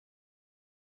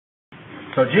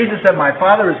So Jesus said, my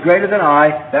Father is greater than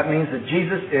I. That means that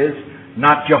Jesus is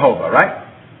not Jehovah, right?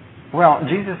 Well,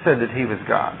 Jesus said that he was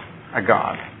God, a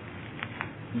God.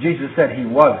 Jesus said he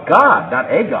was God, not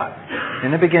a God.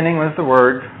 In the beginning was the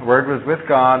Word was with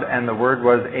God, and the Word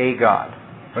was a God.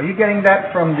 Are you getting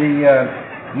that from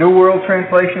the New World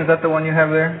Translation? Is that the one you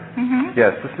have there? Mm-hmm.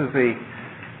 Yes, this is the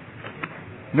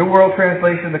New World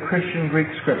Translation of the Christian Greek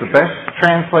Scripture. best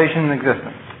translation in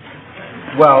existence.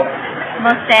 Well,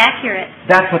 Most accurate.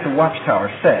 that's what the Watchtower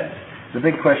says. The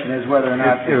big question is whether or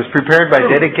not... It was prepared by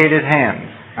dedicated hands.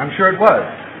 I'm sure it was.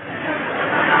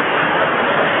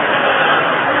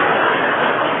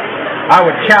 I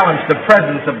would challenge the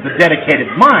presence of the dedicated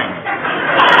mind.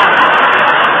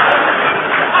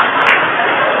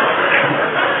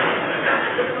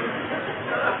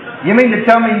 You mean to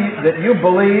tell me that you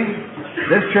believe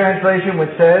this translation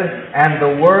which says, and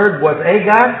the Word was a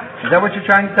God? Is that what you're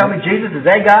trying to tell me? Jesus is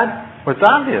a God? Well, it's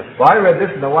obvious. Well, I read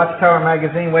this in the Watchtower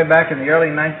magazine way back in the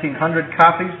early 1900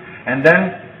 copies, and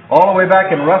then all the way back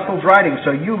in Russell's writing.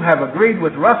 So you have agreed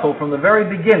with Russell from the very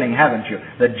beginning, haven't you,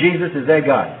 that Jesus is a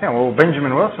God? Yeah, well,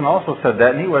 Benjamin Wilson also said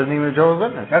that, and he wasn't even a Jehovah's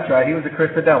Witness. That's right, he was a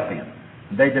Christadelphian.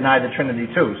 They denied the Trinity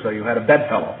too, so you had a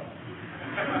bedfellow.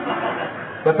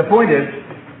 But the point is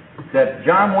that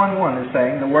John 1:1 is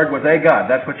saying the Word was a God.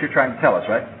 That's what you're trying to tell us,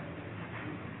 right?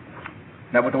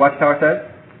 Is that what the Watchtower says?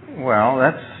 Well,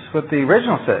 that's what the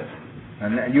original says.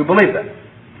 And you believe that?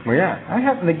 Well, yeah. I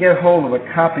happen to get hold of a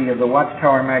copy of the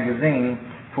Watchtower magazine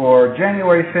for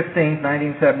January 15th,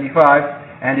 1975,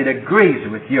 and it agrees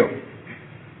with you.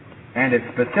 And it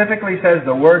specifically says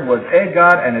the Word was a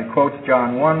God, and it quotes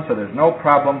John 1, so there's no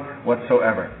problem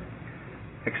whatsoever.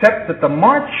 Except that the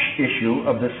March issue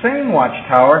of the same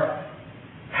Watchtower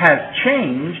has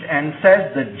changed and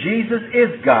says that Jesus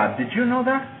is God. Did you know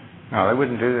that? No, they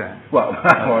wouldn't do that. Well,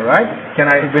 all right.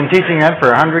 We've been teaching that for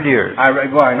 100 years.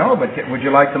 I know, but would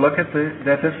you like to look at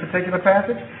this particular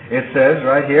passage? It says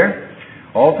right here,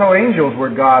 also angels were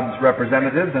God's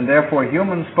representatives, and therefore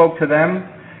humans spoke to them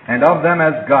and of them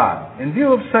as God. In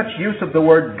view of such use of the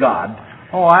word God,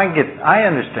 I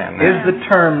understand that. is the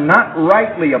term not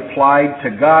rightly applied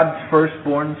to God's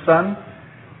firstborn Son?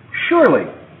 Surely.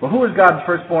 Well, who is God's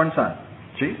firstborn Son?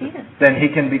 Jesus. Then he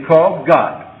can be called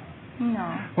God. No.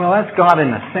 Well, that's God in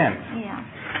a sense. Yeah.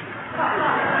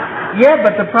 Yeah,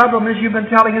 but the problem is you've been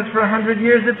telling us for 100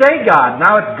 years it's a God.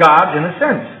 Now it's God in a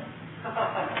sense.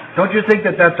 Don't you think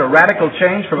that that's a radical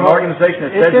change from an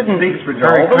organization that says it speaks for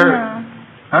Jehovah? No.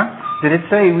 Huh? Did it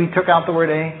say we took out the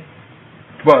word a?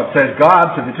 Well, it says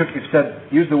God, so if you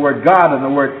use the word God and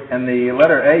the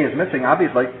letter A is missing,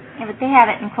 obviously. Yeah, but they have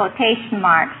it in quotation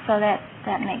marks, so that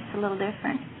makes a little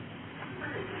difference.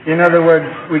 In other words,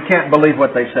 we can't believe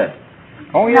what they said.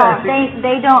 Oh, yeah. No,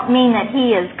 they don't mean that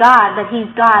he is God, but he's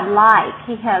God-like.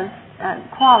 He has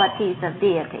qualities of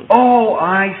deity. Oh,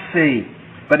 I see.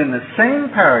 But in the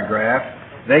same paragraph,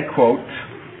 they quote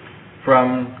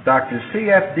from Dr.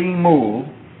 C.F.D. Moule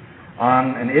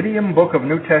on an idiom book of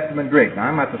New Testament Greek. Now,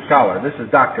 I'm not the scholar. This is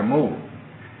Dr. Moule.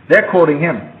 They're quoting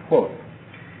him. Quote,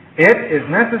 "It is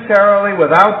necessarily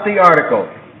without the article,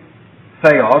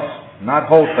 theos, not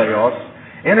ho theos,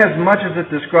 inasmuch as it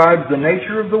describes the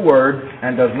nature of the Word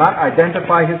and does not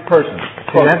identify his person."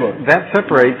 That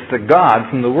separates the God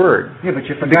from the Word. Yeah, but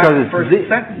you forgot the first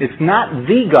sentence. It's not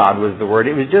the God was the Word,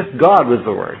 it was just God was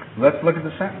the Word. Let's look at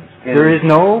the sentence. There is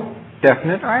no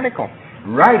definite article.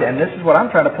 Right, and this is what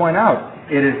I'm trying to point out.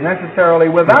 It is necessarily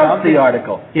without the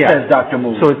article, says Dr.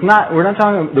 Moule. So it's not, we're not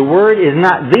talking, the Word is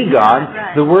not the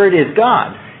God, the Word is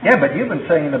God. Yeah, but you've been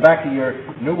saying in the back of your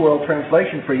New World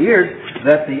Translation for years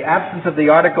that the absence of the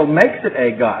article makes it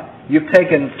a God. You've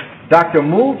taken Dr.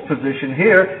 Moule's position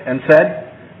here and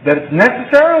said that it's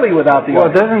necessarily without the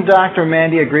article. Well, doesn't Dr.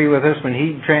 Mandy agree with us when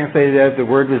he translated that the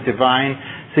Word was divine?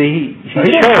 See,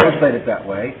 he didn't translate it that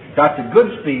way. Dr.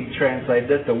 Goodspeed translated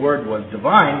that the Word was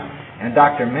divine, and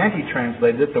Dr. Mandy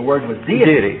translated that the Word was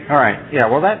deity. All right.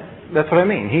 Yeah, well, that's what I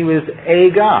mean. He was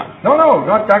a God. No,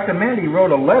 Dr. Mandy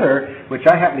wrote a letter, which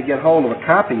I happen to get hold of a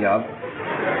copy of.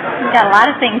 You've got a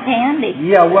lot of things handy.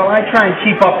 Yeah, well, I try and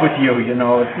keep up with you, you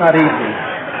know. It's not easy.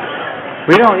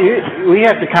 We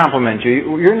have to compliment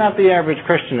you. You're not the average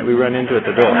Christian that we run into at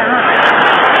the door.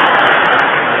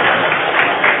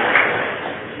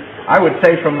 I would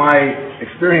say from my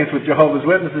experience with Jehovah's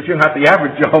Witnesses, you're not the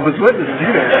average Jehovah's Witness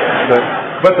either.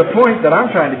 But the point that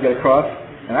I'm trying to get across,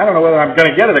 and I don't know whether I'm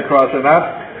going to get it across or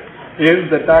not,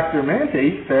 is that Dr.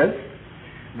 Manty says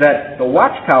that the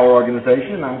Watchtower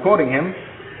organization, and I'm quoting him,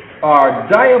 are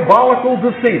diabolical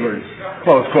deceivers,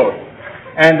 close quote,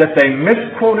 and that they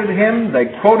misquoted him,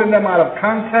 they quoted them out of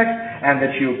context, and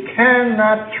that you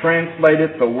cannot translate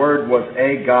it, the Word was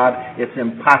a God. It's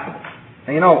impossible.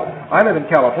 And you know, I live in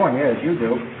California, as you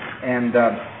do, and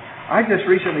I just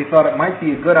recently thought it might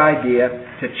be a good idea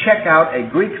to check out a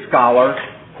Greek scholar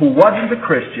who wasn't a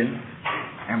Christian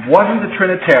and wasn't a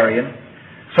Trinitarian,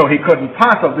 so he couldn't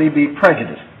possibly be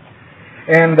prejudiced.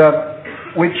 And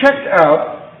we checked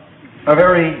out a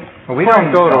very... Well, we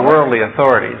don't go to worldly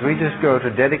authorities. We just go to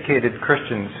dedicated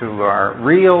Christians who are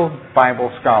real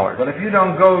Bible scholars. But if you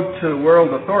don't go to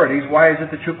world authorities, why is it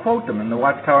that you quote them in the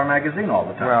Watchtower magazine all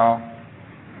the time? Well...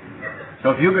 So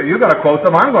if you're going to quote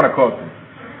them, I'm going to quote them.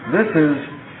 This is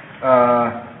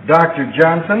Dr.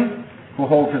 Johnson, who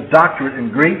holds his doctorate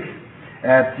in Greek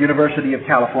at the University of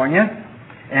California,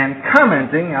 and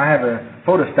commenting, I have a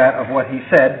photostat of what he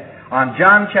said, on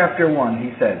John chapter 1,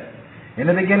 he says, "In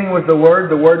the beginning was the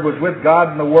Word was with God,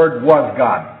 and the Word was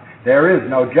God. There is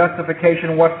no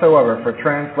justification whatsoever for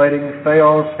translating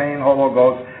Theos, Hein,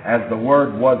 Hologos as the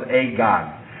Word was a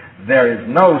God. There is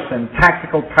no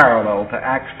syntactical parallel to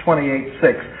Acts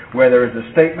 28:6, where there is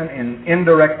a statement in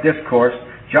indirect discourse.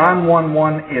 John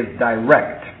 1:1 is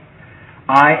direct.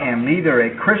 I am neither a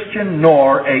Christian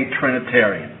nor a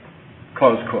Trinitarian."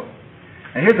 Close quote.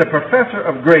 And here's a professor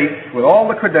of Greek with all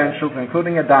the credentials,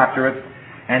 including a doctorate,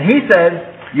 and he says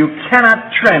you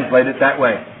cannot translate it that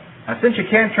way. Now, since you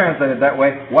can't translate it that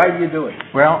way, why do you do it?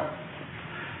 Well,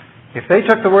 if they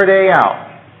took the word A out,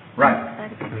 right,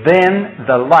 then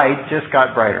the light just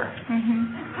got brighter.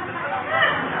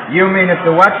 You mean if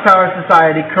the Watchtower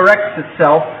Society corrects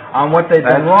itself on what they've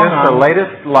done wrong on the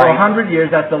latest light. For 100 years,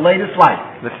 that's the latest light.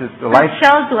 This is the light. It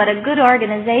shows what a good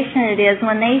organization it is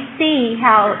when they see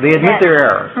how... They admit their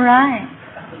errors. Right.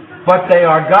 But they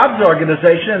are God's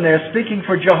organization, and they're speaking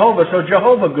for Jehovah, so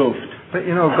Jehovah goofed. But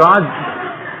you know, God...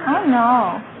 Oh,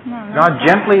 no. God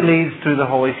gently leads through the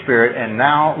Holy Spirit, and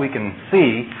now we can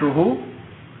see... Through who?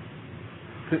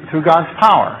 Through God's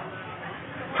power.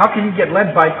 How can you get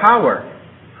led by power?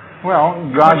 Well,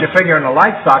 God, you figure in a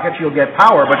light socket, you'll get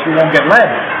power, but you won't get led.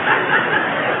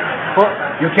 Well,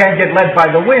 you can't get led by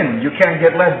the wind. You can't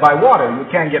get led by water. You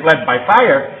can't get led by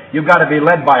fire. You've got to be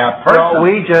led by a person. Well,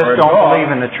 we just don't believe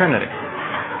in the Trinity.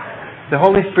 The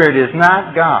Holy Spirit is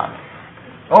not God.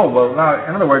 Oh, well, now,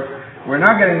 in other words, we're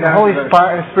not getting down to the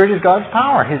Holy Spirit is God's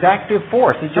power, His active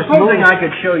force. It's just supposing I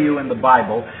could show you in the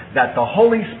Bible that the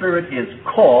Holy Spirit is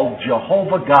called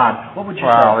Jehovah God, what would you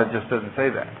say? Well, it just doesn't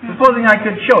say that. Supposing I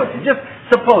could show it to you. Just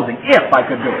supposing, if I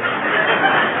could do it.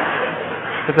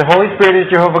 That the Holy Spirit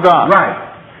is Jehovah God. Right.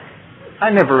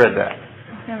 I never read that.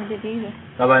 Never did either.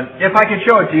 So then, if I could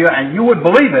show it to you and you would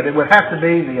believe it, it would have to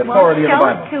be the authority of the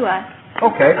Bible. Show it to us.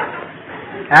 Okay.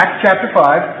 Acts chapter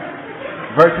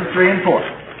 5, verses 3 and 4.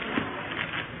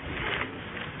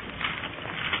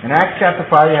 In Acts chapter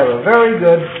 5, you have a very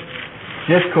good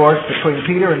discourse between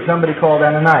Peter and somebody called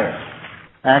Ananias.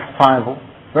 Acts 5,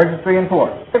 verses 3 and 4.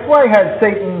 "If why had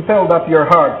Satan filled up your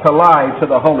heart to lie to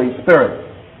the Holy Spirit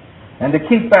and to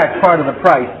keep back part of the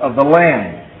price of the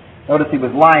land?" Notice he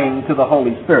was lying to the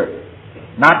Holy Spirit.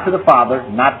 Not to the Father,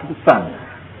 not to the Son.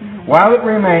 "While it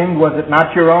remained, was it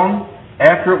not your own?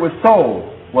 After it was sold,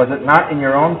 was it not in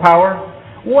your own power?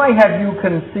 Why have you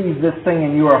conceived this thing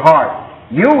in your heart?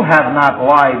 You have not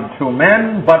lied to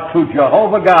men, but to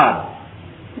Jehovah God."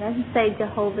 It doesn't say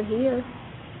Jehovah here.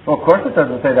 Well, of course it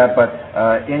doesn't say that,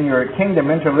 but in your Kingdom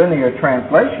Interlinear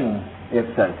translation it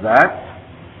says that,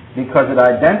 because it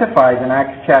identifies in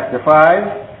Acts chapter 5,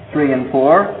 3 and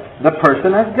 4, the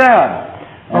person as God.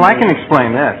 Well, I can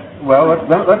explain this. Well,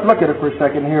 let's look at it for a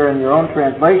second here in your own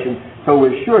translation, so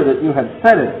we're sure that you have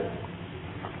said it.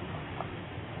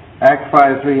 Acts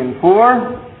 5, 3 and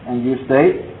 4, and you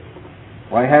state,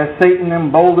 "Why has Satan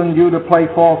emboldened you to play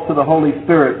false to the Holy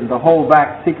Spirit and to hold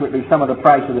back secretly some of the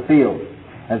price of the field?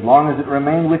 As long as it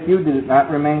remained with you, did it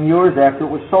not remain yours? After it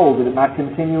was sold, did it not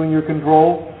continue in your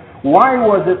control? Why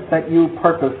was it that you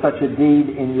purposed such a deed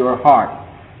in your heart?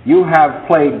 You have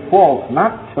played false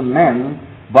not to men,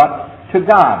 but to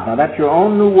God." Now that's your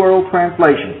own New World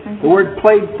Translation. The word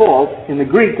 "played false" in the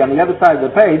Greek on the other side of the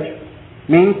page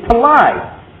means to lie.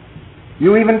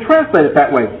 You even translate it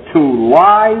that way. To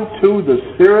lie to the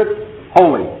Spirit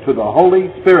Holy, to the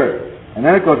Holy Spirit. And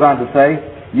then it goes on to say,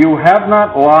 "You have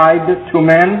not lied to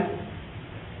men,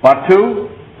 but to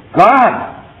God."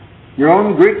 Your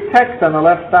own Greek text on the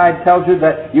left side tells you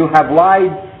that you have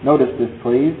lied, notice this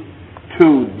please,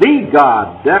 to the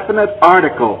God, definite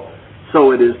article.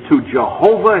 So it is to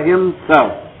Jehovah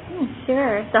Himself.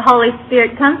 Sure. The Holy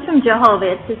Spirit comes from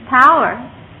Jehovah. It's His power.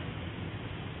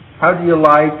 How do you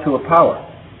lie to a power?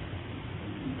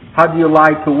 How do you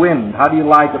lie to wind? How do you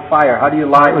lie to fire? How do you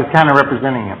lie? It was kind of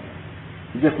representing Him.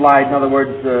 He just lied. In other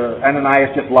words,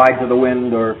 Ananias just lied to the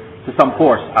wind or to some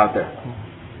force out there.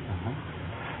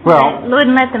 Well, they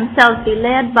wouldn't let themselves be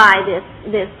led by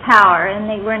this power, and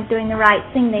they weren't doing the right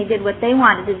thing. They did what they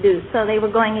wanted to do, so they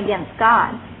were going against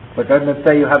God. But doesn't it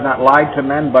say you have not lied to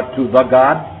men but to the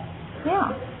God?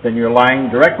 Yeah. Then you're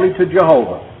lying directly to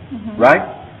Jehovah, right?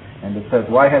 And it says,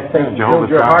 why has Satan filled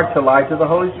your heart to lie to the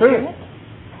Holy Spirit?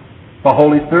 The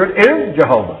Holy Spirit is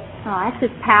Jehovah. Oh, that's His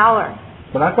power.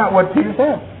 But that's not what Peter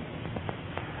said.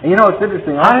 And you know, it's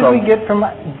interesting also. how did we get from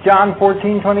John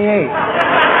 14:28?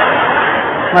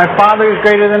 My Father is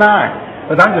greater than I.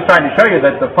 But I'm just trying to show you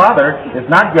that the Father is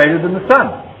not greater than the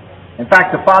Son. In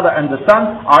fact, the Father and the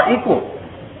Son are equal.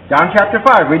 John chapter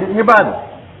 5, read it in your Bible.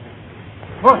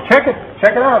 Well, check it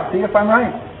out, see if I'm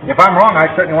right. If I'm wrong,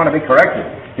 I certainly want to be corrected.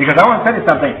 Because I want to tell you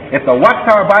something, if the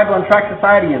Watchtower Bible and Tract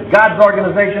Society is God's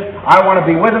organization, I want to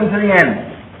be with them to the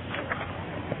end.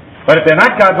 But if they're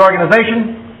not God's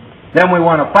organization, then we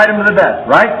want to fight them to the death,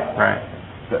 right? Right.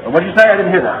 What did you say? I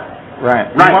didn't hear that. Right.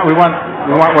 Right. We want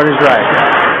what is right.